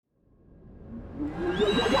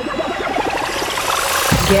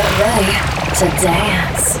Get ready to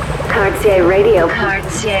dance. Cartieradio.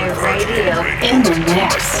 In the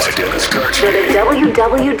mix. Go to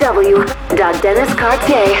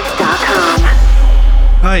www.denniscartier.com.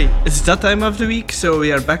 Hi, it's that time of the week, so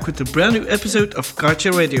we are back with a brand new episode of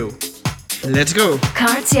Cartieradio. Let's go!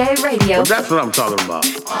 Cartieradio. Well, that's what I'm talking about.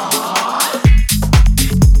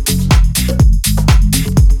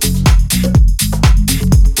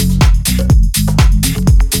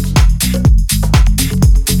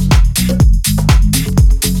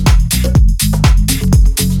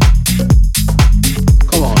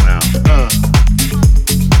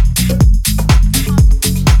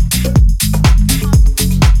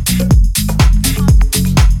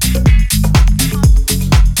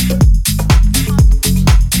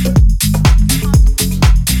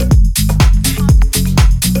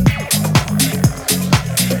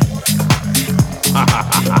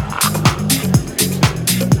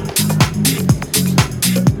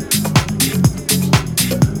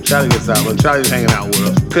 Charlie gets out, but Charlie's hanging out with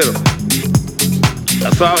us. Pitiful.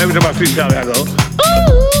 That's why every time I see Charlie, I go, ooh!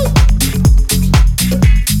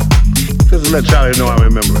 Just to let Charlie know I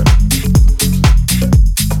remember it.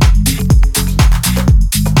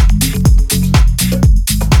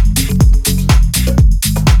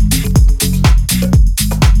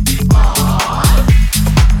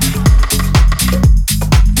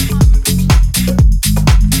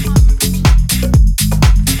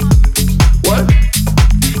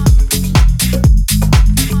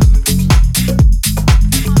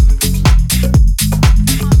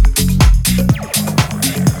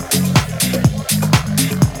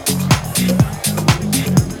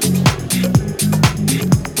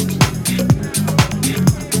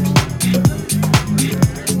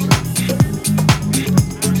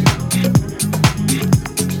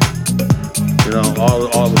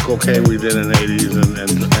 Cocaine we did in the 80s and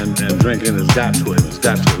drinking has got to it. It's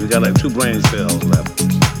got to it. We got like 2 brain cells left.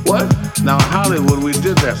 What? Now in Hollywood we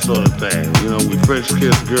did that sort of thing. You know, we French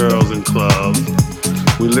kissed girls in clubs.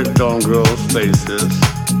 We licked on girls' faces.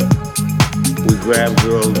 We grabbed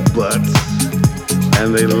girls' butts,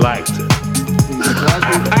 and they liked it.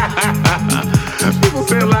 People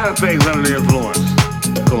say a lot of things under the influence.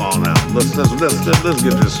 Come on now, let's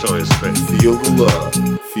get this story straight. Feel the love,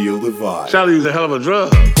 feel the vibe. Charlie used a hell of a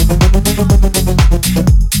drug.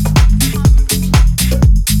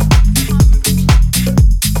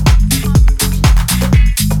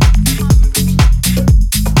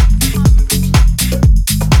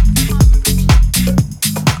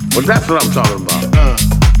 Well, that's what I'm talking about.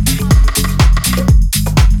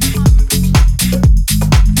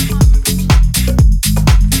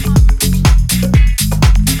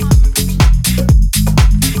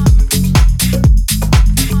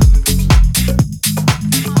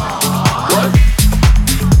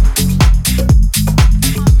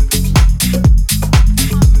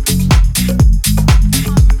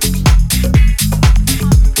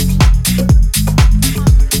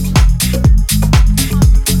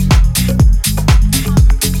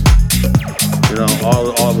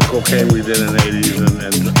 Cocaine we did in the 80s and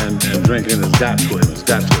drinking has got to it. It's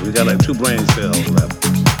got to it. We got like 2 brain cells left.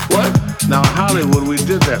 What? Now in Hollywood we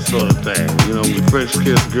did that sort of thing. You know, we French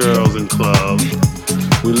kissed girls in clubs.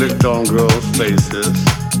 We licked on girls' faces.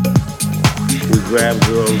 We grabbed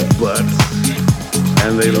girls' butts,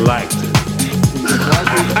 and they liked it.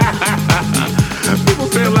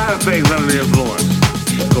 People say a lot of things under the influence.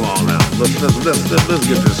 Come on now, let's get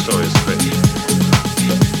this story straight.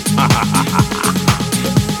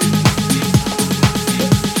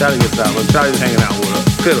 Charlie gets out, but Charlie's hanging out with us.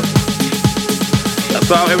 Pitiful. That's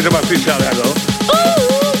why every time I see Charlie, I go, ooh!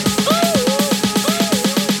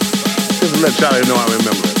 Just to let Charlie know I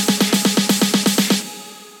remember it.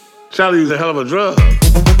 Charlie used a hell of a drug.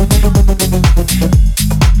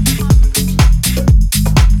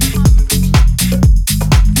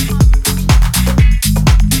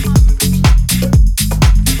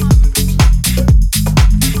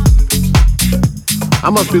 I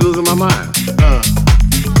must be losing my mind.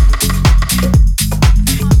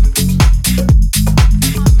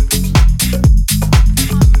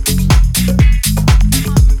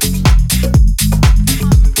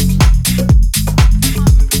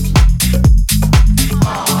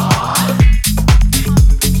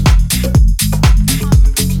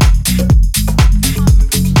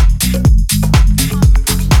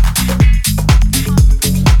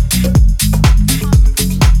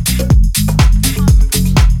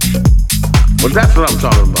 Well, that's what I'm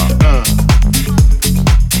talking about.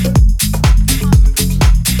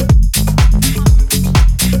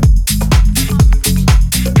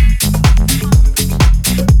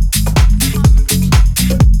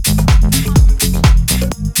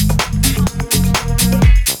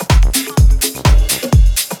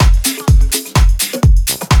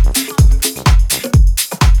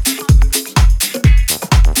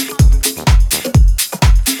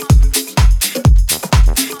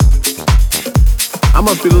 I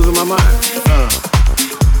must be losing my mind.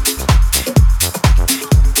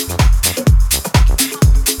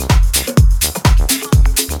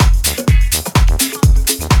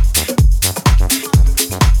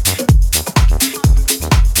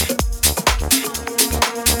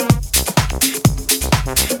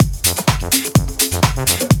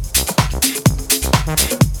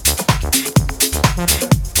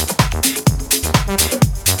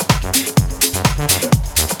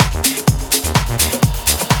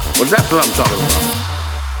 Well, that's what I'm talking about.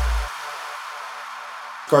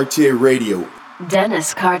 Cartieradio.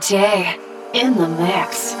 Dennis Cartier in the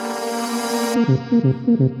mix.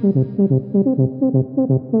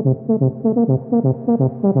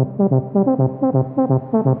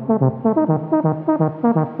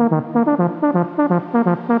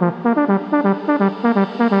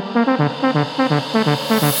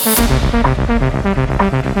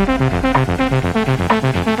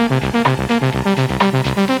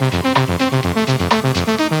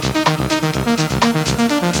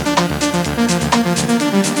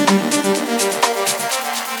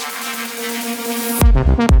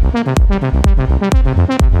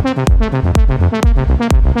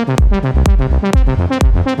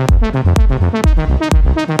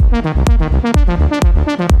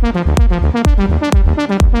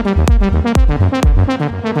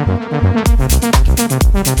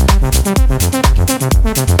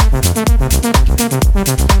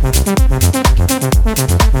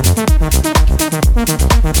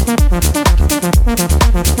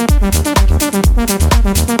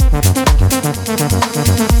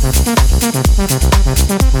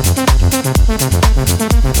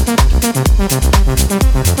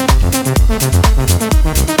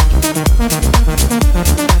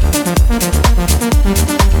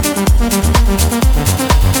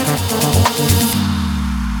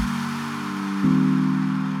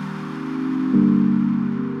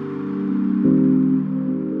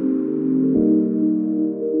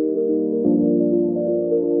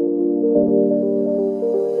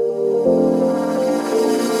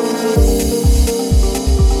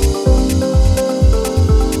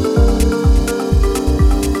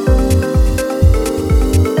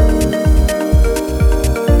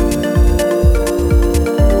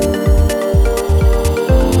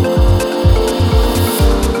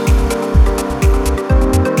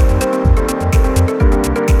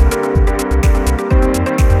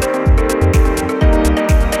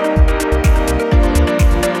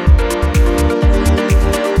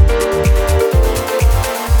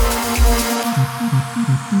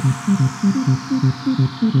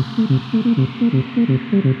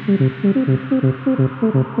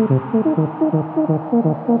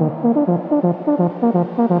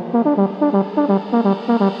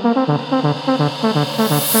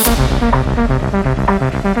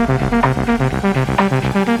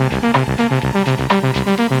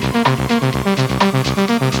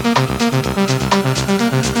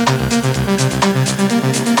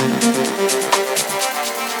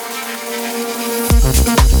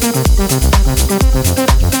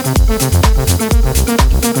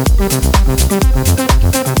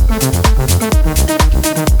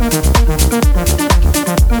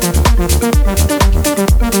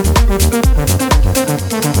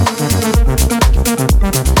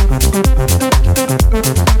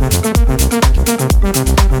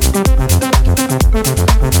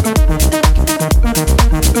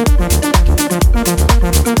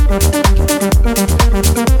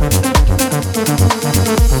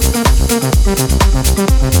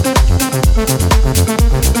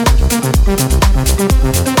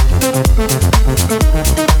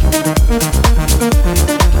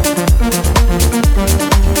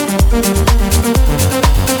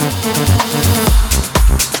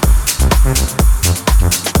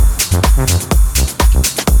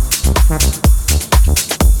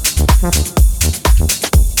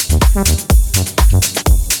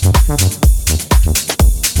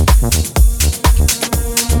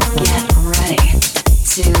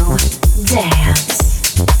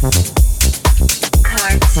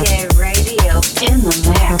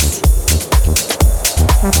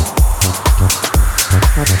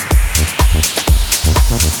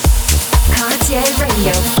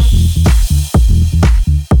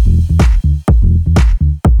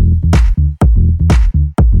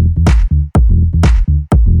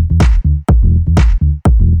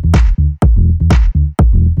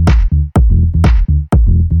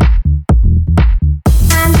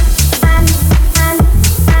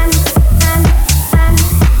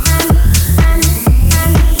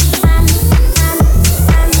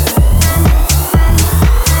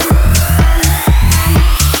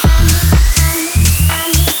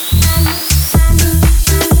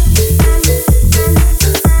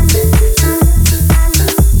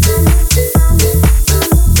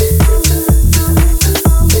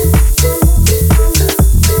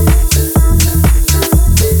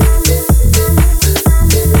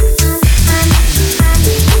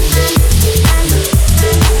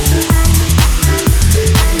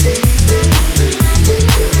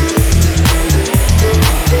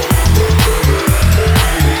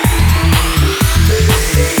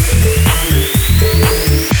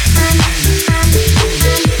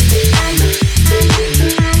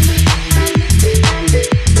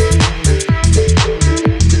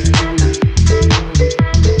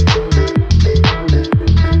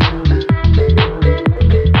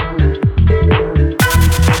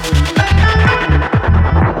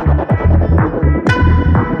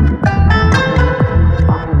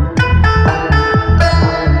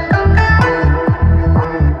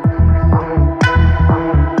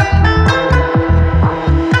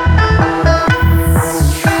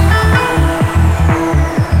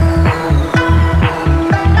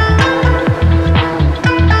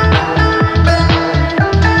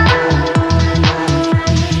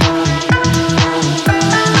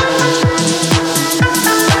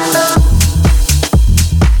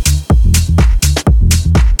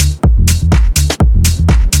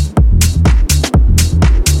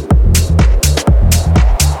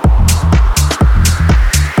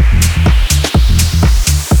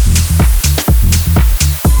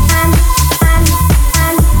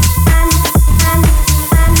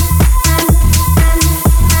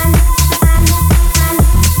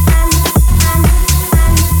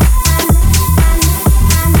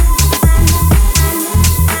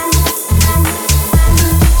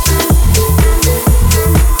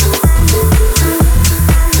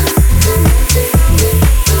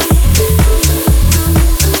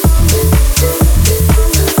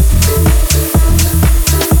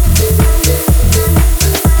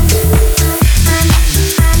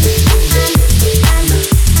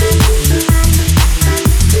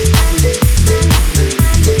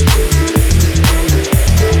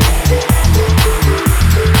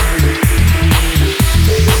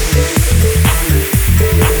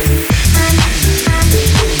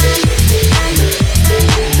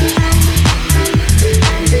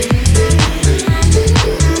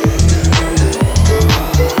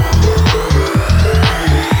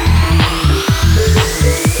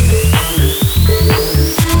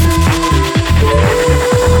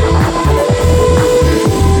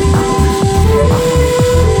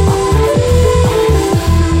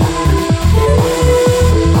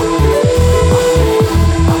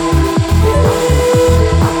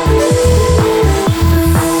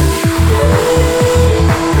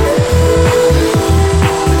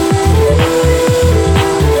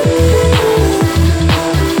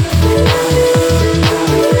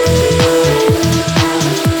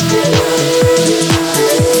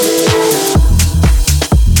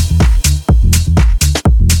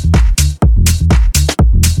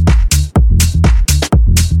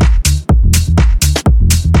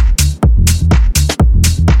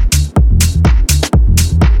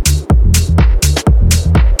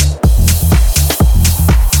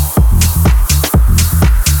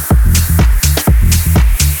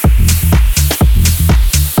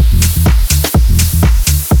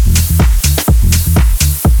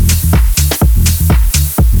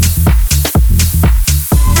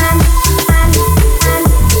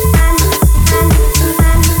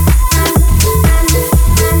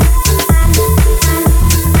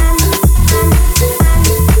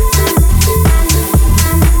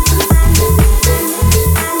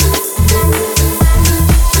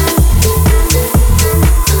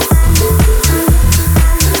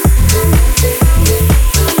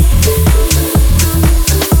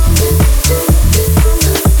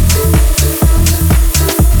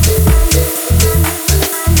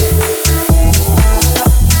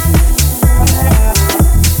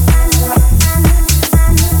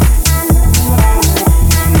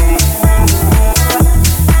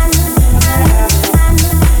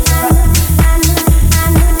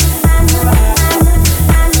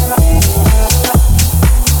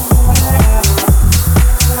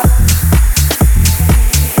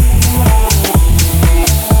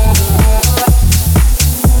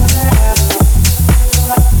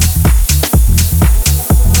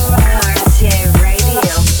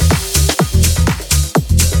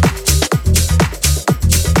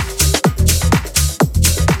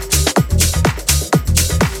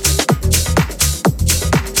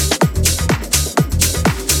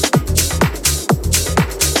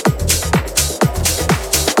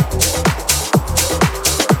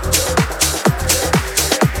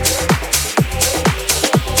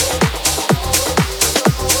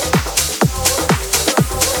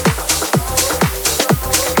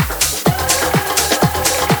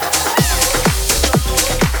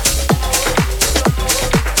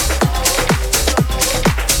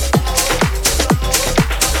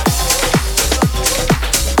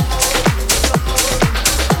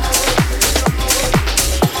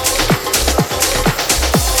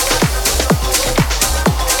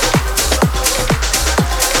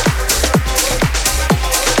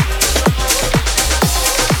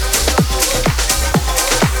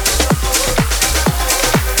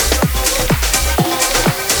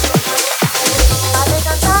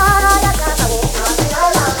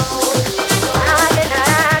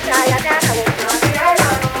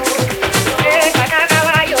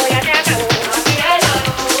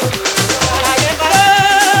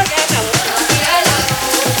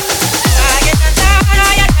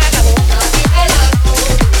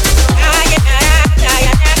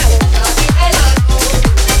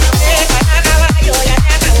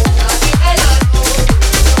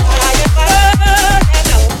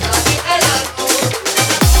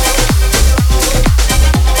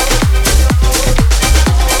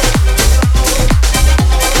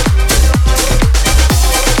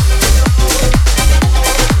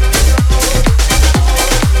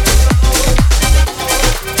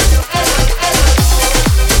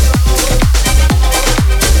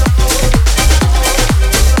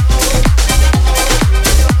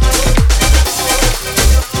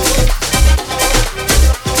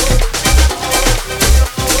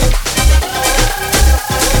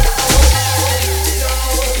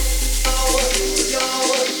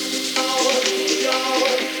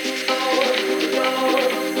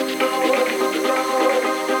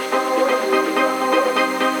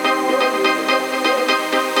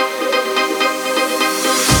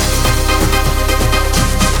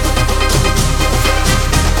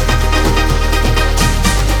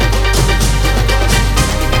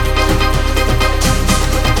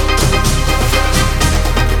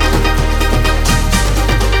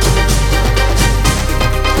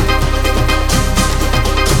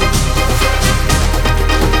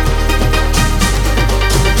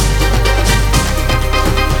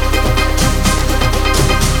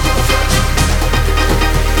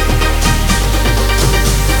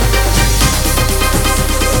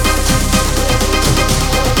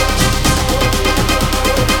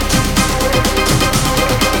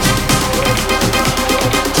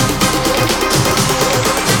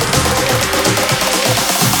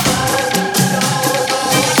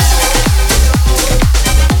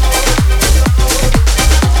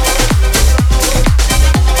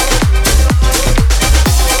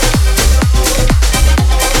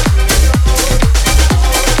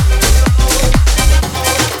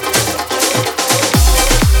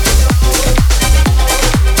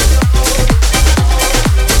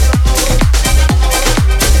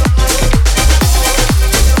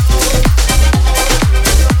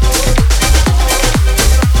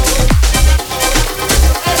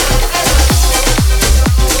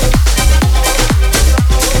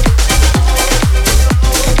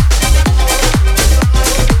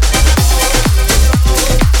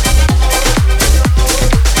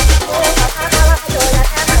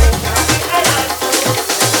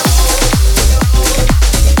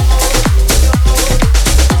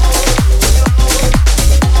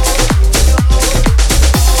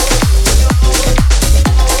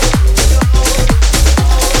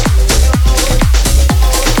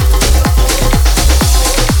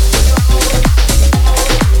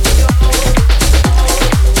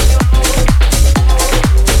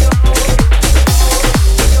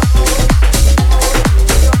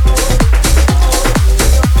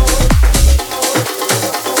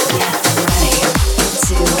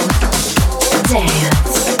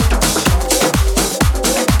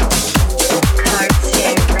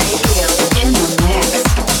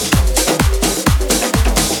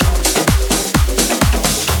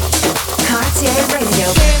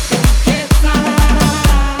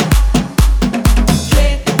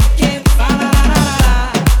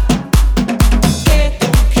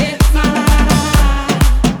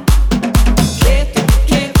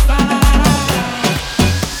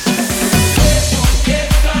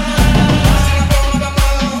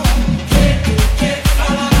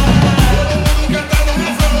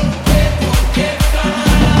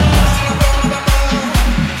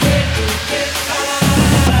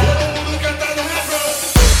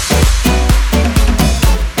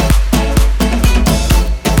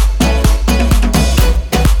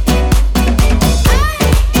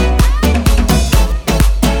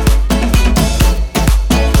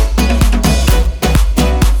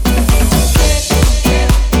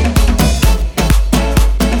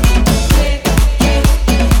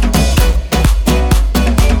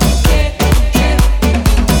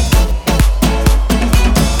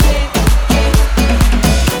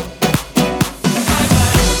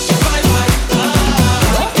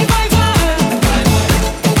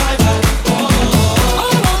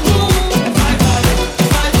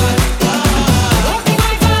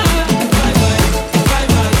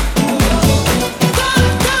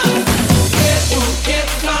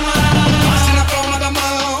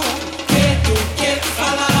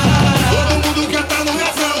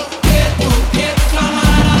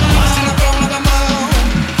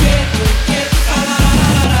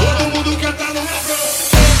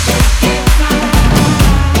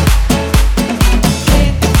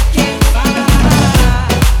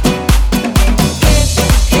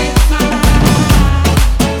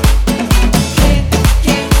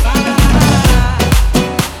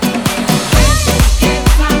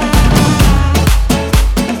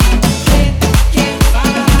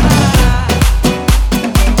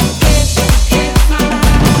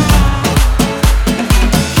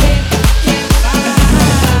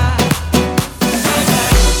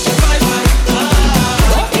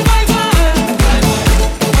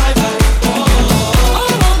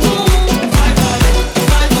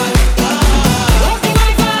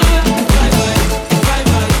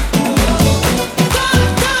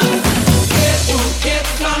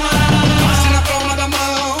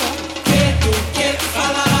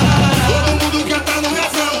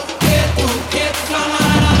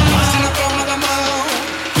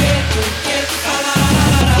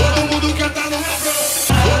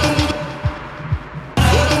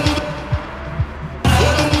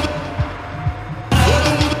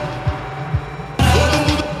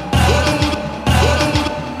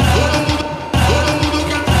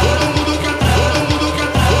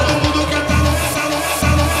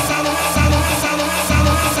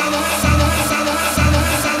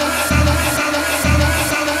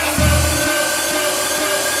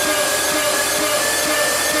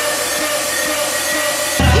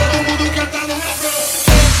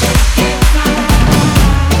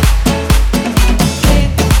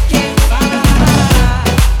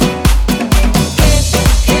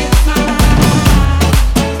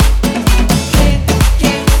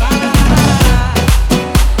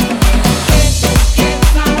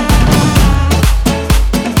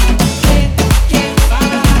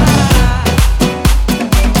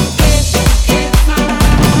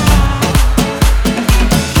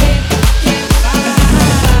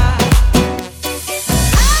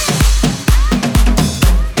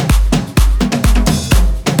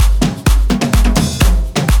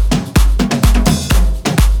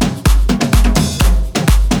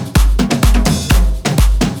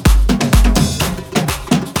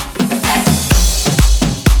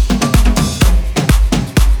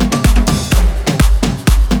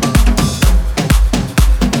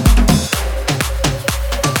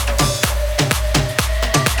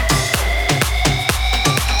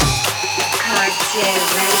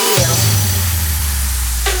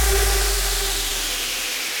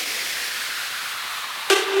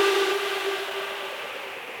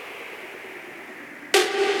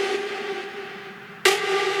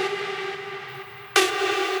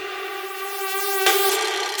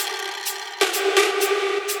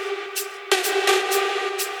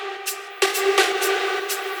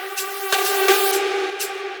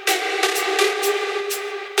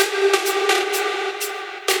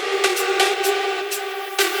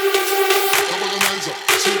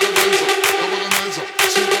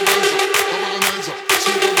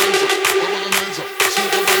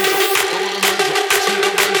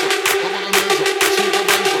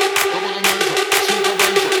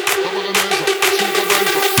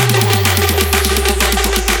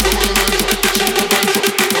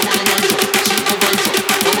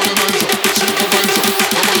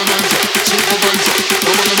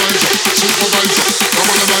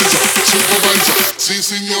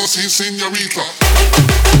 sí, señorita.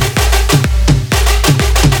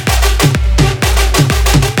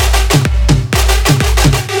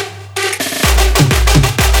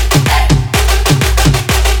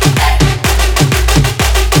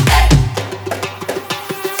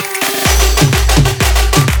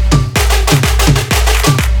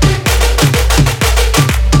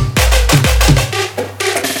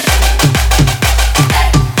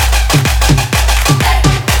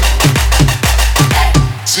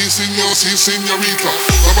 Sí, señorita,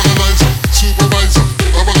 organizer, supervisor,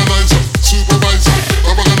 organizer, supervisor,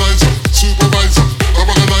 organizer, supervisor,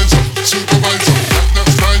 organizer, supervisor.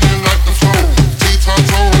 That's styling like the flow.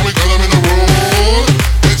 T-top-toe, we got them in a roll.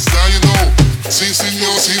 Next now you know. Sí,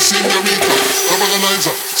 señorita,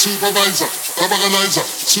 organizer, supervisor, organizer,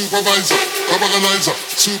 supervisor, organizer,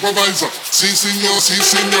 supervisor. Sí,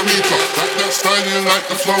 señorita, that's styling like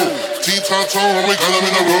the flow. T-top-toe, we got them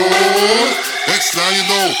in a roll. Next now you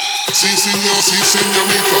know. Sí, señorita.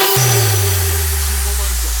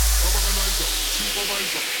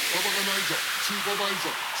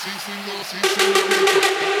 Supervisor. Sí, señorita.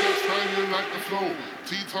 That's styling like the flow.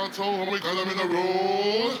 T-top-toe, we got them in a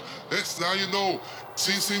roll. Next now you know.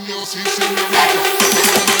 Sí, señorita.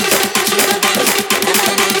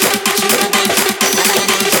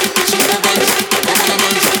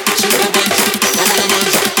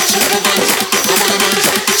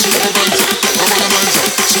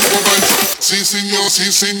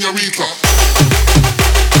 Sí, señorita.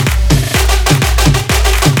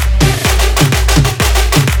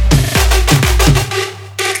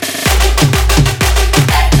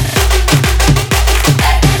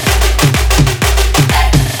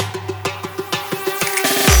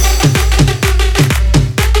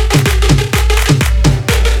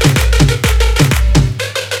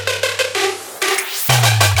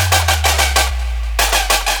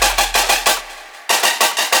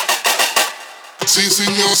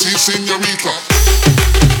 Sí, señorita.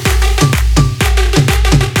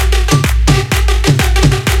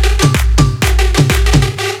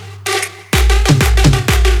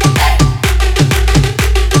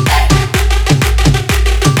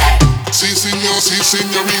 Sí,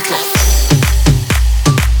 señorita.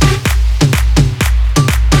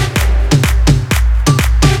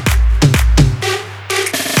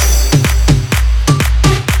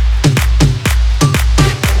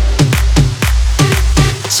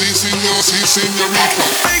 Sí,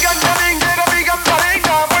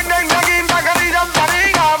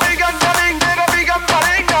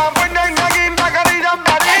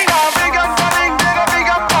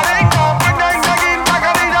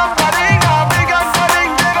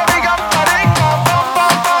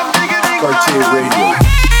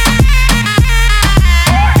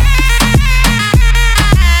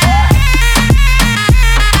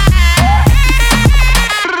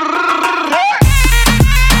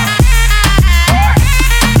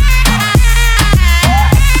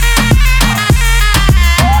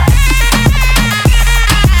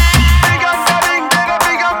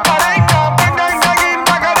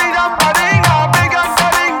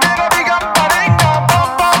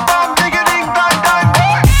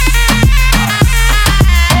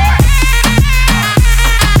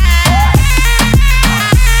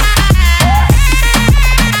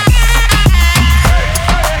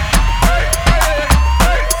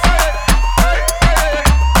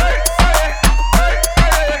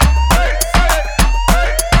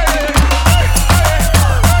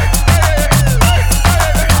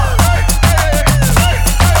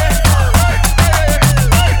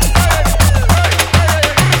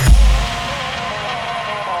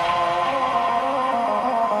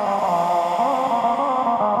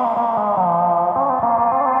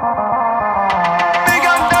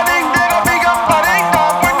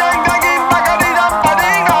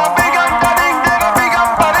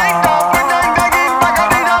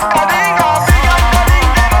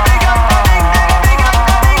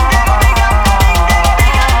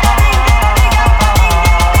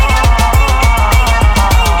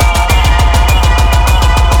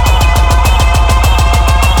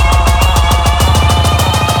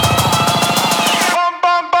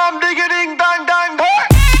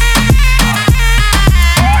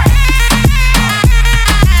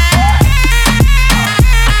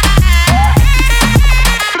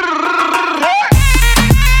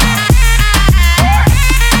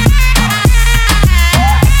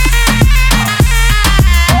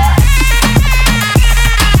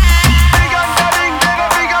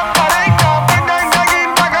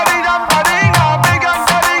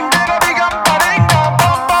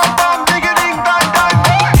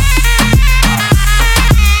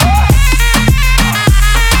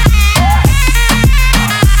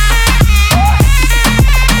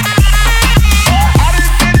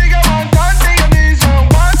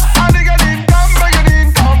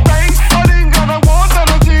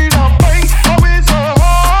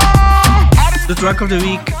 The track of the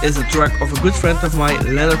week is a track of a good friend of mine,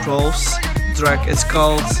 Leonard Rolfs. The track is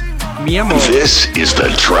called Mi Amor. This is the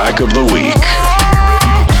track of the week.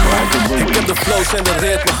 Ik heb de flows en de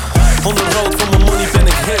ritme. 100 rood voor mijn money ben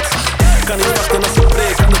ik hit. Kan niet wachten als ik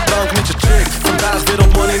prik. Aan de drank met je chick. Vandaag weer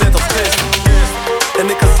op money net als gisteren. En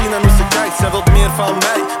ik kan zien aan hoe ze kijkt. Zij wilt meer van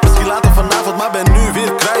mij. Misschien later vanavond, maar ben nu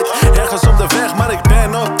weer kwijt. Ergens op de weg, maar ik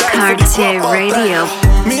ben op tijd. Cartieradio.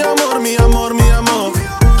 Mi amor, mi amor, mi amor.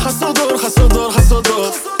 Ga zo door, ga zo door, ga zo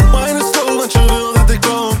door. Wine is vol, want je wil dat ik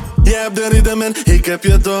kom. Jij hebt de ritme en ik heb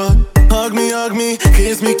je door. Hug me,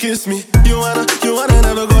 kiss me. You wanna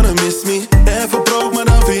never gonna miss me. Even broke, maar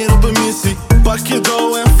dan weer op een missie. Pak je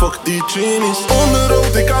dough en fuck die genies. Onder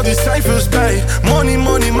rood, ik hou die cijfers bij.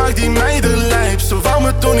 Money, maakt die meiden lijp. Ze wou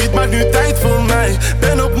me toen niet, maakt nu tijd voor mij.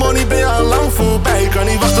 Ben op money, ben je al lang voorbij. Kan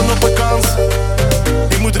niet wachten op een kans.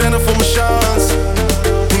 Ik moet rennen voor mijn chance.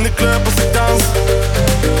 In de club als ik dans.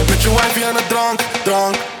 Met je wifey aan het drank.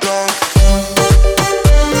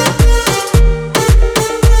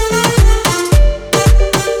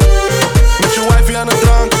 Met je wifey aan het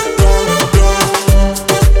drank.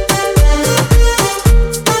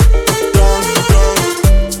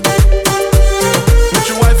 Met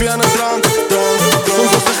je wifey aan het drank. Soms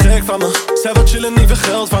wordt ze gek van me. Zij wil chillen, ik wil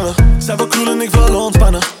geld vangen. Zij wil kroelen, ik wil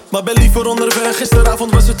ontspannen. Maar ben liever onderweg,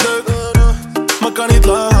 gisteravond was het leuk. Maar kan niet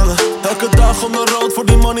lang hangen. Elke dag onder rood, voor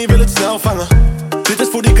die money wil het snel vangen. Dit is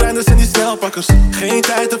voor die grinders en die snelpakkers. Geen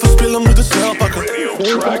tijd te verspillen, moet het snel pakken.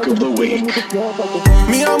 Track of the week.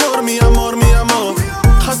 Mi amor, mi amor, mi amor.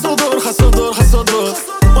 Ga zo door, ga zo door, ga zo door.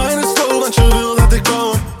 Wine is vol, want je wil dat ik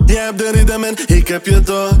kom. Jij hebt de ritme en ik heb je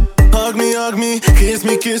door. Hug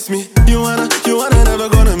me, kiss me. You wanna never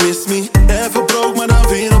gonna miss me. Even broke, maar dan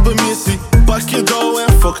weer op een missie. Pak je dough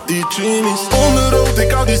en fuck die genies. Onder rood,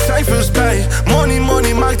 ik hou die cijfers bij.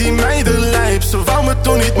 Money, maakt die meiden lijp. Ze wou me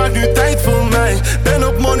toen niet, maakt nu tijd voor mij. Ben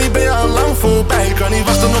op money, ben je al lang voorbij. Kan niet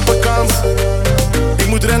wachten op een kans. Ik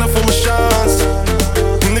moet rennen voor mijn chance.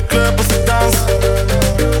 In de club als ik dans.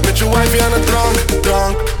 Met je wifey aan het drank.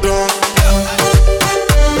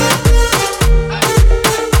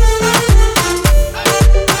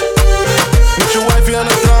 Met je wifey aan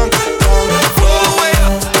het drank.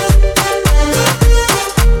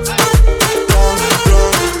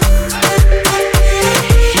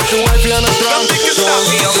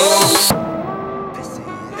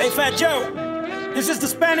 Hey Fat Joe, this is the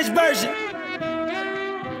Spanish version.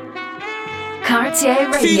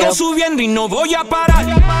 Cartieradio. Sigo subiendo y no voy a parar.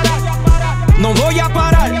 No voy a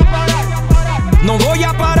parar. No voy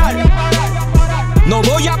a parar. No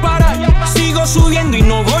voy a parar. Sigo subiendo y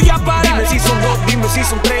no voy a parar. Dime si son dos, dime si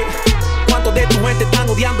son tres. ¿Cuántos de tu gente están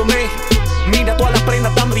odiándome? Mira, todas las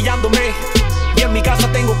prendas están brillándome. Y en mi casa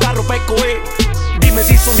tengo carro pa' escoger. Dime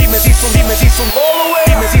si son all the way.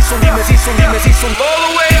 Dime si son all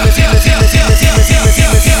the way. Dime.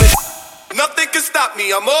 Nothing can stop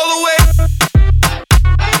me, I'm all the way.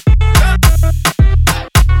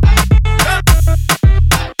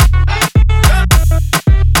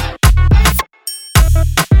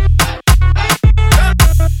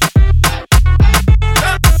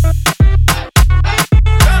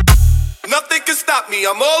 Nothing can stop me,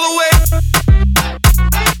 I'm all the way.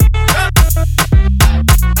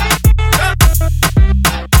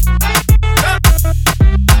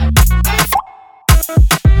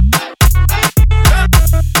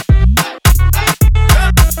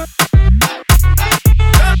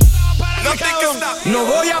 No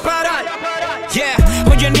voy a parar, yeah.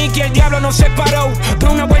 Oye Nicky, el diablo nos separó.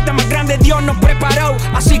 Pero una vuelta más grande Dios nos preparó.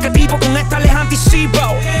 Así que tipo con esta les anticipo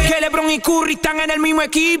que LeBron y Curry están en el mismo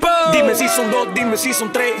equipo. Dime si son dos, dime si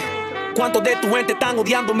son tres. ¿Cuántos de tu gente están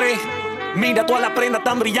odiándome? Mira, todas las prendas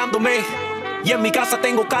están brillándome. Y en mi casa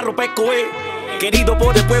tengo carro pa' escoger. Querido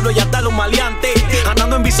por el pueblo y hasta los maleantes.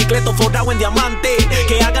 Andando en bicicleta, forrado en diamante.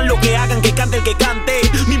 Que hagan lo que hagan, que cante el que cante.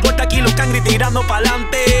 No importa aquí los cangri tirando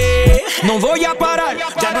pa'lante. No voy a parar.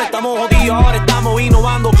 Ya no estamos jodidos, ahora estamos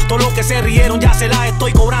innovando. Todo lo que se rieron ya se las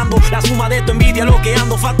estoy cobrando. La suma de tu envidia, lo que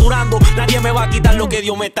ando facturando. Nadie me va a quitar lo que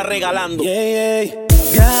Dios me está regalando.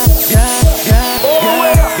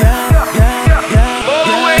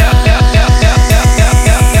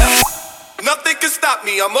 Nothing can stop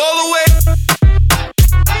me, I'm all the way.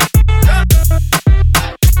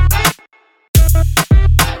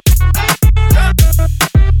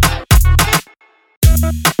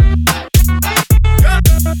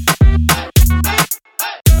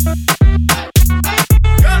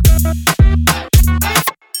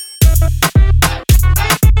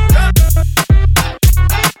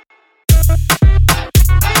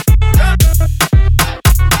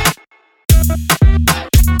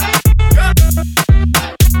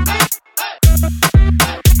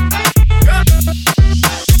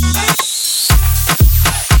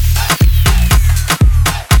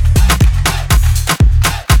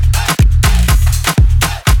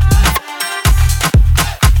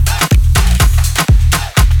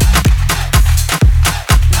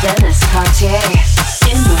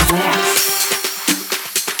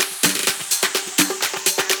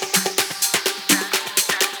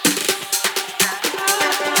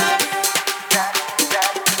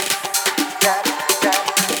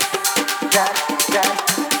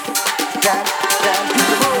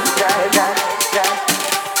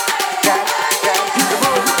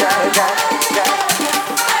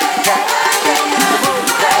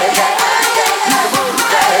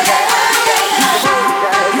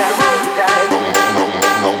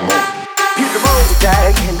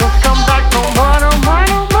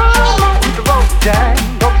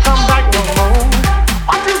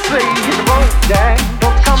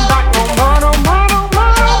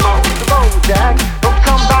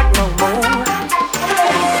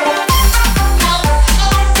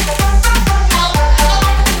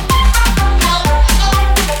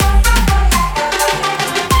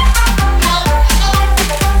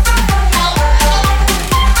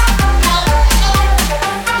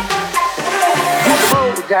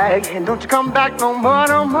 jag, and don't you come back no more,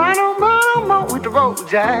 no more, no more, no more with the road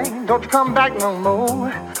jag. Don't you come back no more.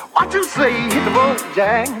 What you say? Hit the road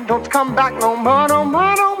jag. Don't you come back no more, no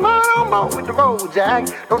more, no more, no more with the road jag.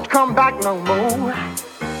 Don't you come back no more.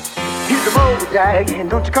 Hit the road jag, and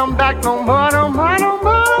don't you come back no more, no more, no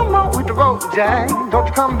more, no more with the road jag. Don't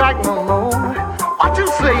you come back no more. What you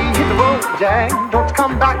say? Hit the road jag. Don't you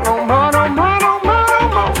come back no more, no more, no more, no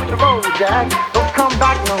more with the road jag. Don't you come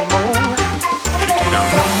back no more. No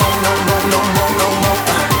more, no more, no more, no more.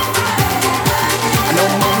 No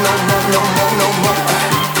more, no more, no more, no more.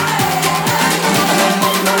 No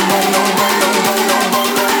more, no more, no more, no more, no more.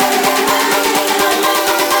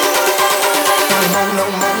 No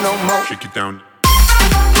more, no more. Shake it down.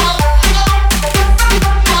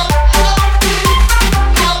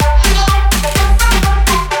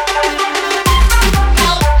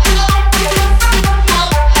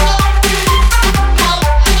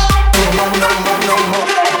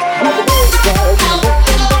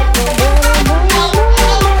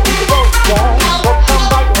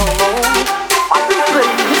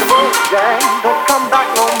 Don't come back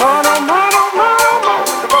no more, no more, no more, no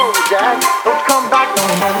more. Don't come back no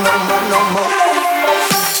more, no more, no more.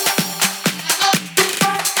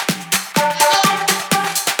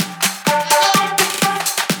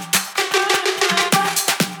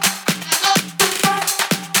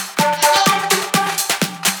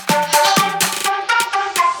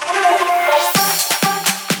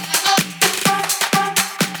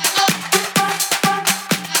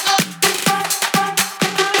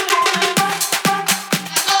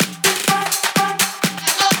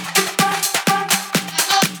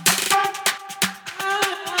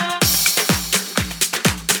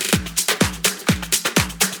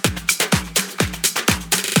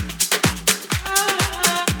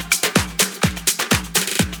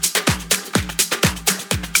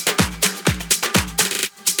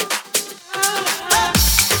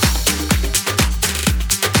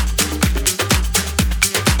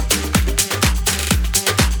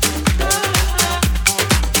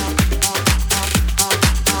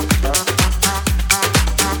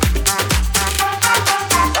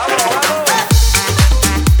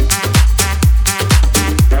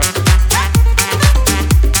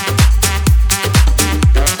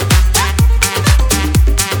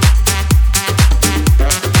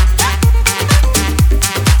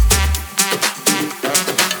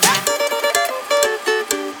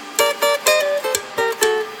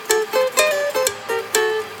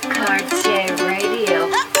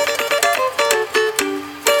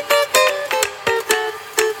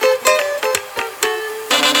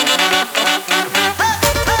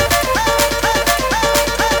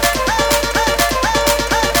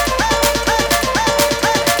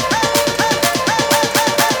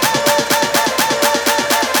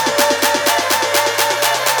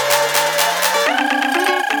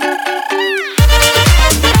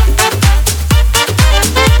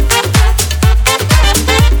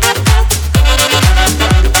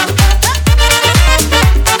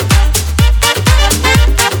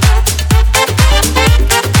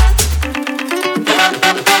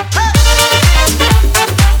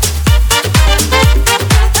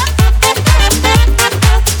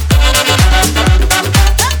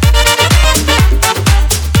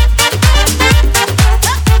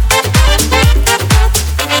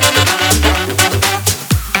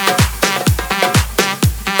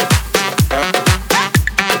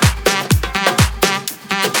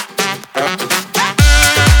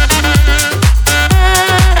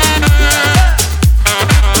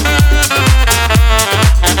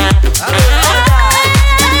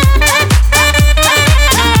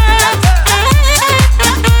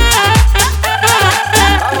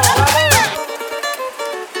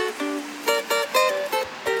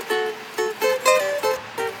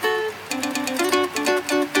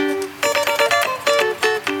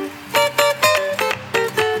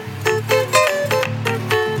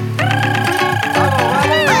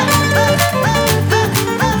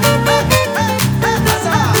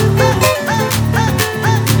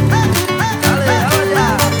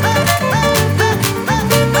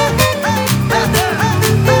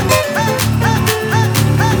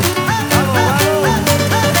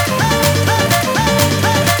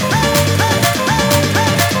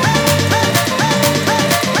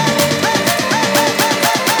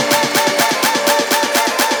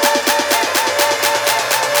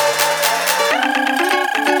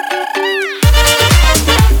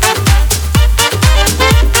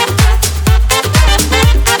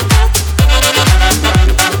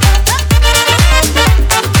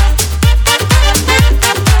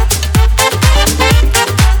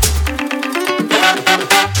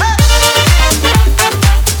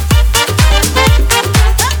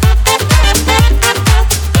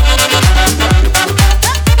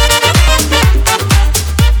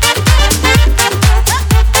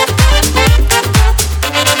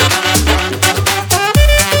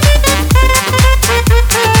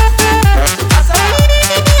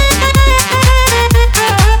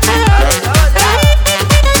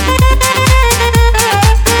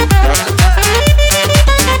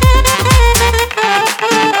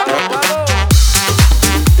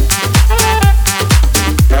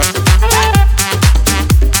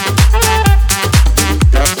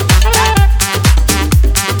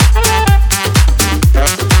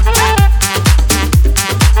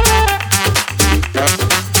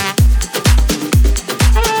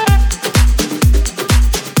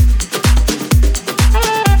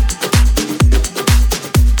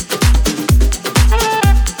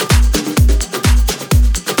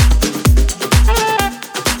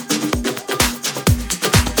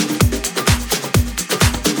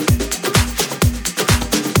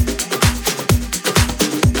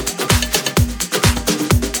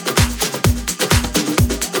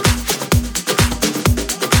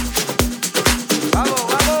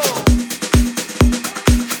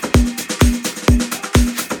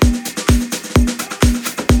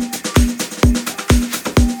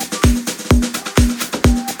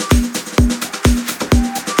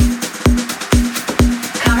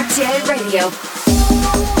 Radio.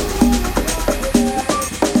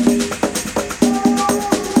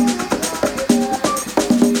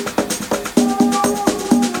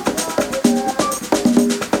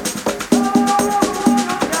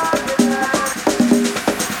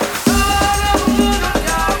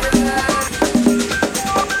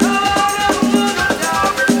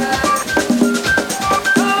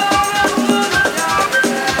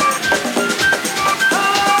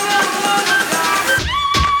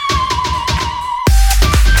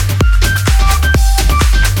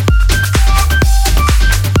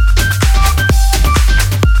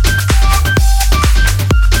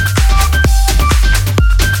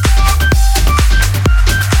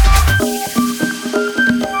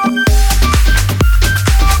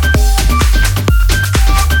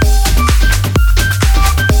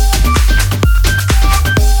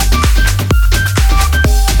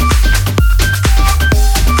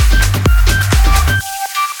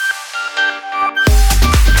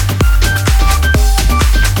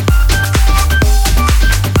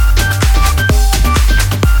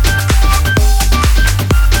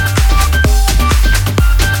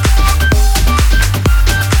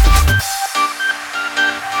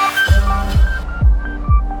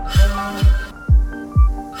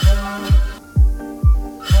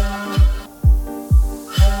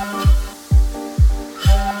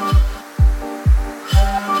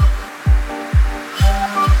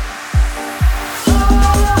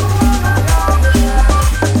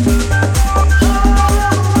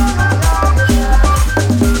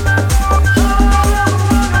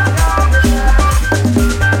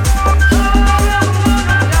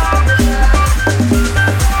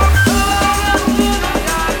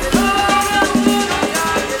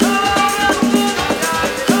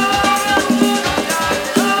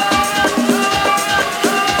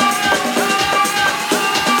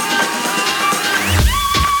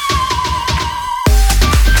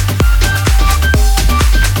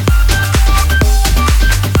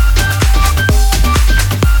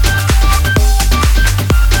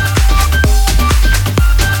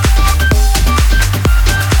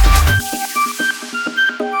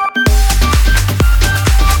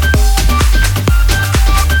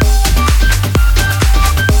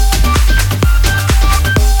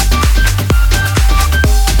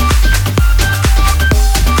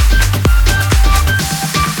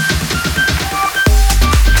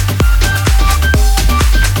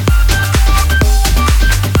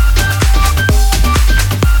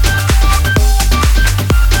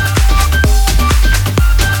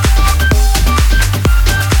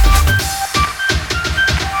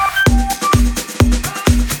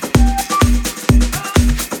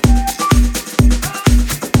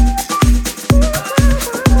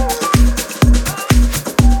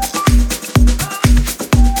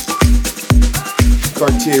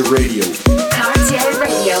 Cartieradio.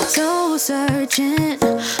 Cartieradio. So searching,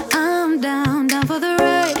 I'm down for the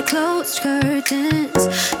ride. Closed curtains,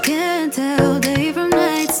 can't tell day from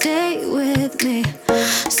night. Stay with me,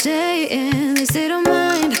 stay in this state of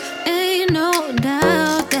mind. Ain't no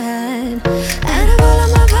doubt that out of all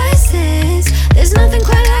of my vices, there's nothing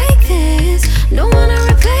quite like this. Don't wanna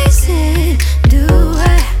replace it. Do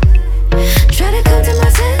I try to come to my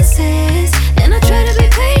senses? And I try to be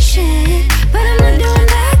patient, but I'm not doing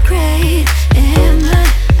that great. Am I?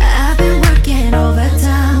 I've been working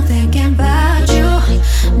overtime, thinking about you.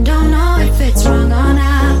 Don't know if it's wrong or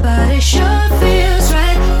not, but it sure feels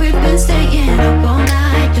right. We've been staying up all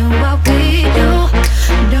night, doing what we do.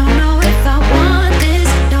 Don't know if I want this,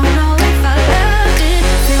 don't know if I love it.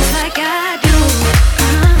 Feels like I do.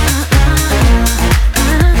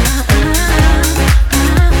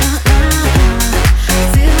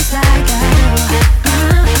 Feels like I do.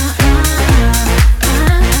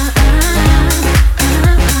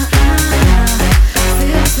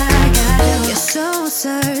 Feels like I do. You're so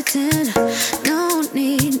certain, no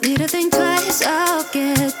need to think twice. I'll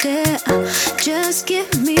get there. Just give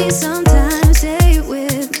me some time, stay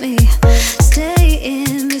with me, stay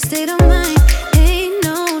in this state of mind. Ain't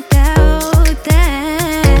no doubt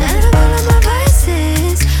that out of all of my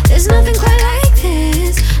vices, there's nothing quite like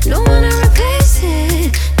this. Don't wanna replace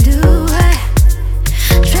it. Do I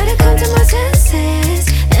try to come to my senses?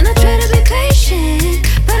 And I try to be patient,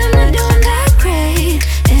 but I'm not doing that great.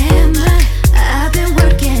 Am I? I've been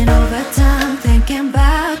working overtime, thinking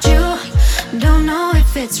about you. Don't know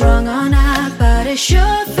if it's wrong or not, but it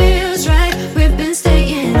sure feels right. We've been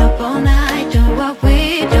staying up all night, doing what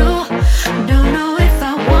we do. Don't know if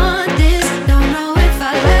I want this, don't know if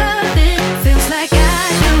I love it. Feels like I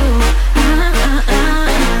do.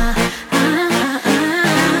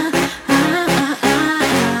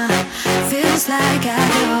 Feels like I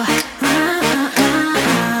do.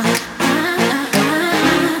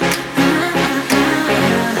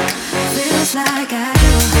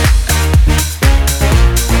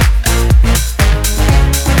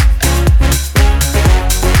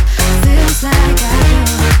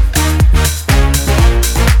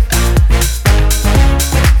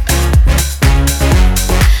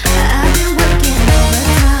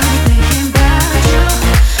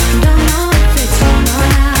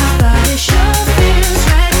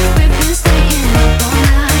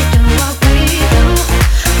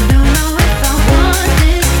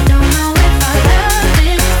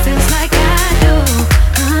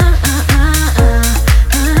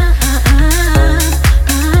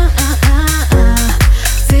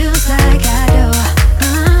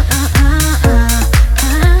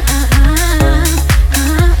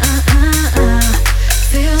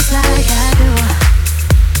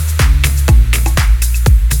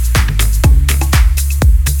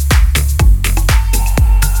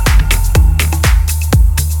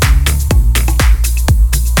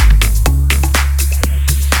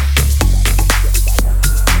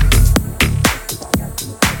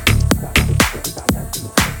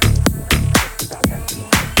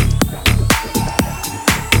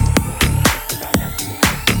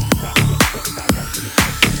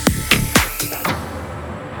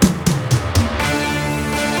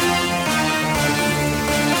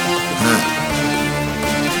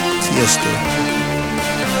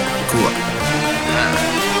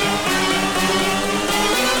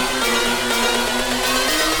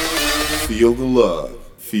 Feel the love,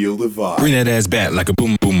 feel the vibe. Bring that ass back like a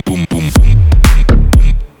boom, boom, boom, boom.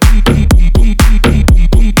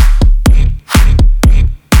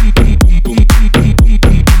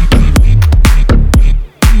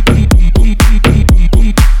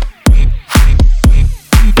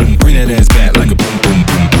 Bring that ass back like a boom, boom,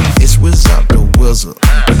 boom. It's Wizard the Wizard,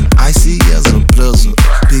 icy as a blizzard.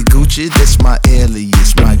 Big Gucci, that's my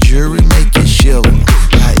alias. My jewelry make it shiver.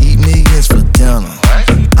 I eat millions for dinner.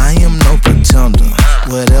 I am no pretender.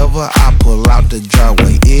 Whatever I pull out the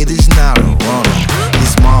driveway, it is not a runner.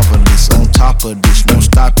 It's marvelous. On top of this, no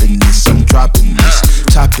stopping this. I'm dropping this,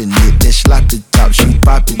 topping it. That sloppy top, she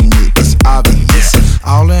popping it. It's obvious.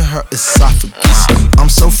 All in her esophagus. I'm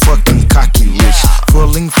so fucking cocky rich.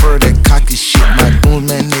 Pulling for that cocky shit. My boom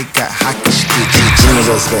man, they got hockey sticks. Bring it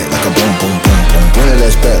ass back like a boom boom boom boom. Bring it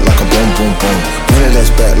ass back like a boom boom boom. Bring it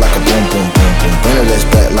ass back like a boom boom boom boom. Bring it ass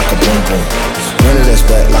back like a boom boom. Bring it ass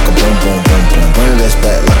back like a boom boom boom boom. Bring it ass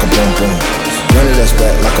back like a boom boom. Bring it ass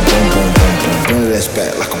back like a boom boom boom boom. Bring it ass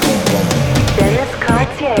back like a boom boom.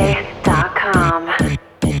 DennisCartier.com.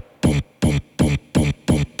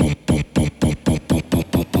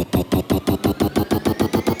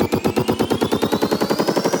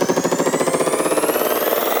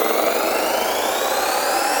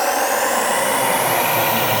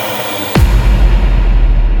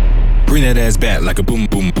 Bring that ass back like a boom,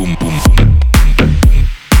 boom, boom, boom.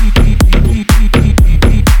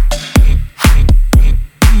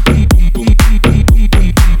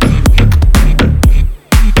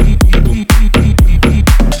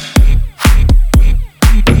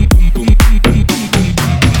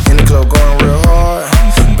 In the club going real hard,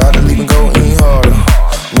 about to leave and go any harder.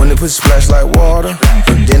 When they put splash like water,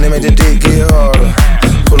 then they make the dick get harder.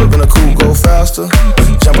 Pull up in a coupe, go faster.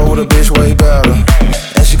 Jump out with a bitch way better.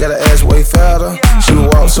 And she got her ass way fatter. She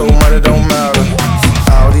walk so money don't matter.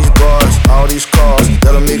 All these bars, all these cars,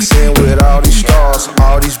 that'll mix in with all these stars.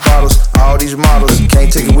 All these bottles, all these models.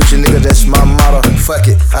 Can't take it with you, nigga, that's my motto. Fuck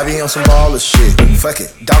it, I be on some baller shit. Fuck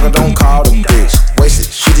it, dogger don't call the bitch. Wasted,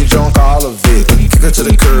 she did drunk all of it. Kick her to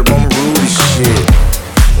the curb, I'm rude as shit.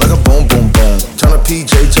 Like a boom boom boom. Turn a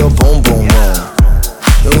PJ to a boom boom boom.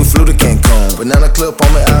 Then we flew to Cancun. Banana clip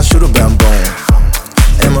on me, I'll shoot a bam boom.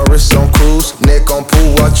 And my wrist on cruise, neck on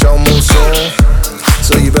pool, watch your moon soon.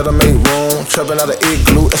 So you better make room. Trapping out of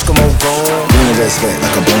igloo, Eskimo gone. Bring it ass back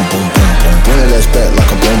like a boom boom boom boom. Bring it ass back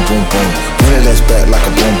like a boom boom boom. Bring it ass back like a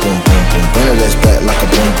boom boom boom boom. Bring it ass back like a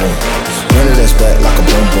boom boom. Bring it ass back like a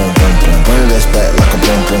boom boom boom boom. Bring it ass back like a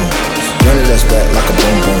boom boom. Bring it ass back like a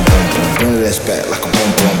boom boom boom boom. Bring it ass back like a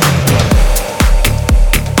boom boom.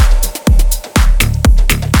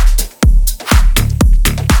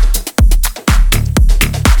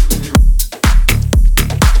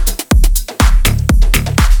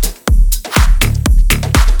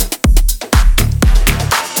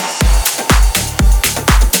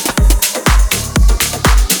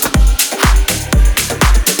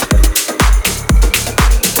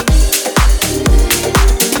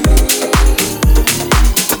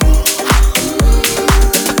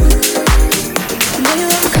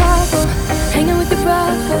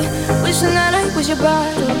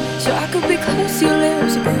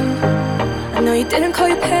 Didn't call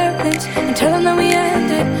your parents and tell them that we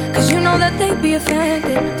ended, cause you know that they'd be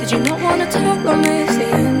offended. Did you not wanna talk or miss the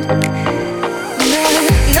end?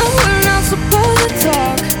 No, we're not supposed to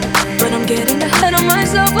talk, but I'm getting ahead of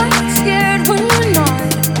myself. I get scared when you're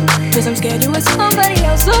not, cause I'm scared you're with somebody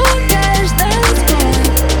else. So I guess that it's gone,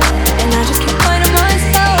 and I just keep fighting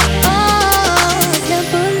myself. Oh, I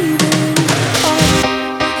can't believe it. Oh,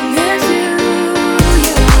 I miss you,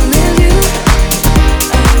 yeah, I miss you.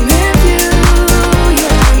 I miss you.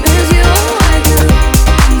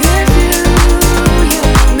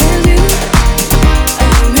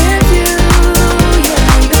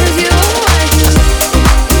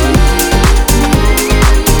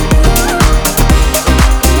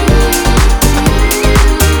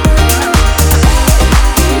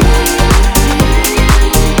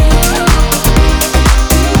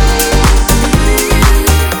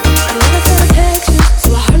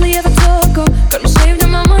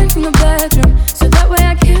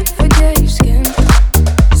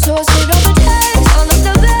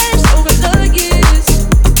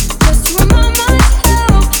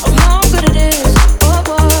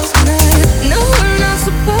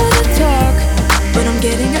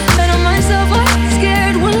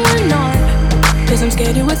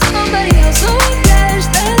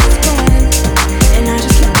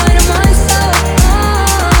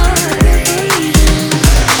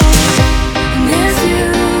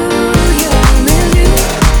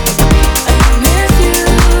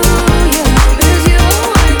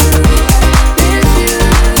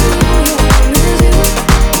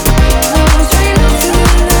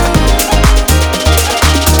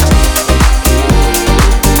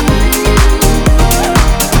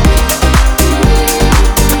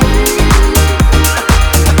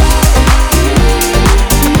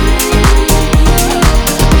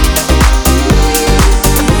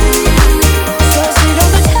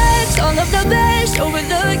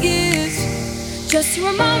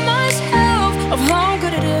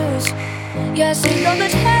 Yeah, send all the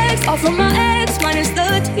texts, all from my ex, minus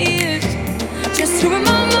the tears. Just to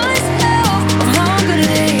remind myself of how good it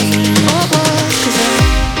is. Oh, 'cause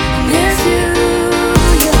I miss you.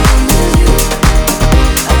 Yeah, I miss you.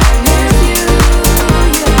 I miss you.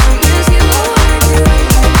 Yeah, I miss you. Oh, I do.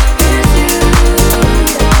 Miss you.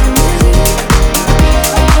 Yeah, I miss you.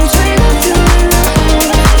 I'm trying not to love,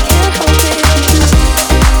 but I can't help it.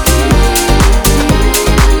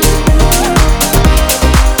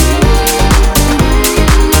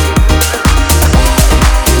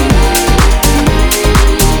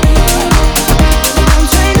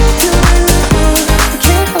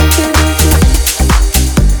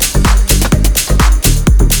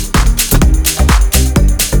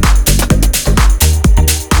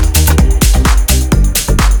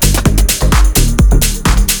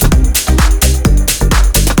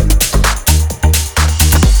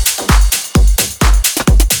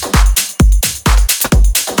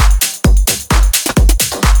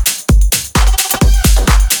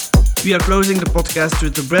 We are closing the podcast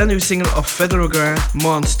with the brand new single of Fedor Guerra,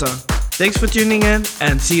 Monster. Thanks for tuning in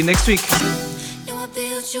and see you next week. Know I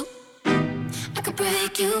built you, I could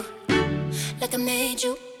break you, like I made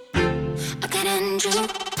you, I could end you.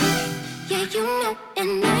 Yeah, you know,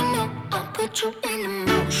 and I know, I'll put you in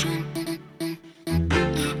motion.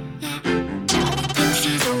 Think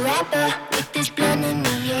she's a rapper with this blood in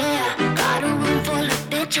the air. Got a room full of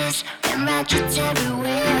bitches and ratchets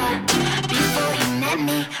everywhere. Before you met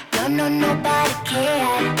me, nobody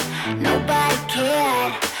cared. Nobody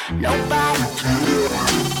cared. Nobody cared.